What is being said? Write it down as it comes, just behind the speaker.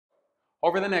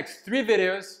Over the next 3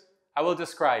 videos, I will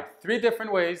describe 3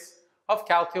 different ways of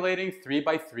calculating 3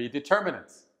 by 3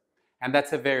 determinants. And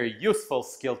that's a very useful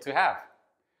skill to have.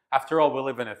 After all, we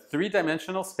live in a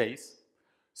 3-dimensional space,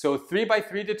 so 3 by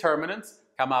 3 determinants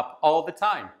come up all the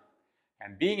time.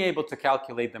 And being able to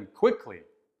calculate them quickly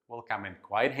will come in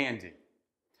quite handy.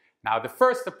 Now, the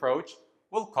first approach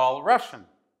we'll call Russian,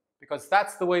 because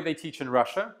that's the way they teach in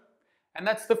Russia, and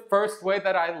that's the first way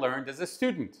that I learned as a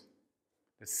student.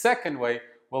 The second way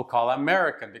we'll call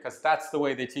American, because that's the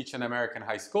way they teach in American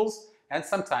high schools and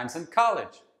sometimes in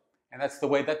college. And that's the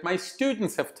way that my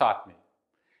students have taught me.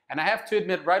 And I have to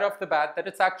admit right off the bat that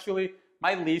it's actually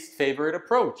my least favorite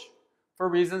approach, for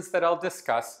reasons that I'll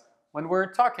discuss when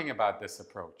we're talking about this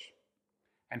approach.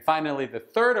 And finally, the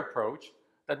third approach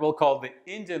that we'll call the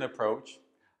Indian approach,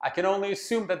 I can only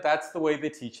assume that that's the way they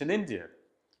teach in India.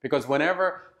 Because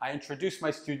whenever I introduce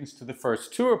my students to the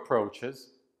first 2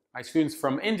 approaches, my students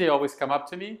from India always come up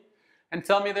to me and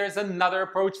tell me there's another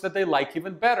approach that they like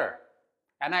even better.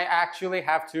 And I actually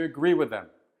have to agree with them.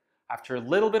 After a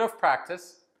little bit of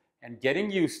practice and getting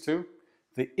used to,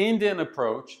 the Indian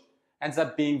approach ends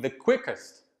up being the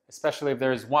quickest, especially if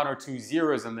there's 1 or 2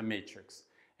 zeros in the matrix,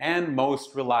 and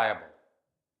most reliable.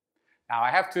 Now,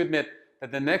 I have to admit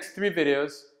that the next 3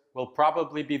 videos will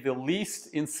probably be the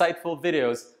least insightful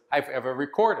videos I've ever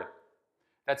recorded.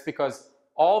 That's because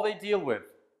all they deal with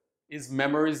is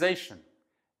memorization.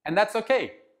 And that's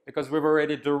okay, because we've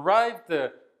already derived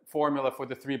the formula for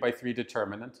the 3 by 3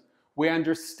 determinant. We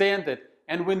understand it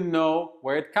and we know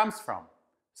where it comes from.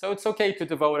 So it's okay to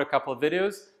devote a couple of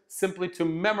videos simply to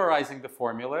memorizing the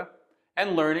formula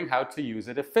and learning how to use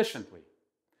it efficiently.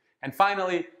 And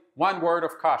finally, one word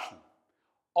of caution.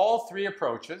 All 3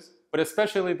 approaches, but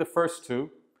especially the first 2,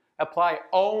 apply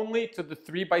only to the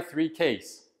 3 by 3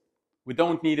 case. We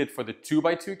don't need it for the 2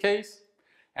 by 2 case,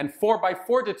 and 4 by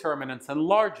 4 determinants and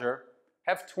larger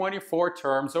have 24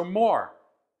 terms or more.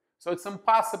 So it's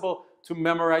impossible to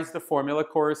memorize the formula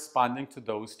corresponding to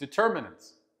those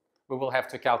determinants. We will have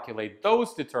to calculate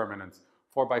those determinants,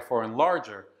 4 by 4 and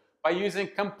larger, by using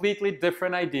completely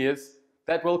different ideas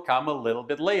that will come a little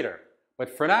bit later. But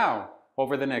for now,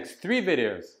 over the next 3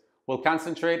 videos, we'll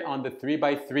concentrate on the 3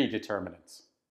 by 3 determinants.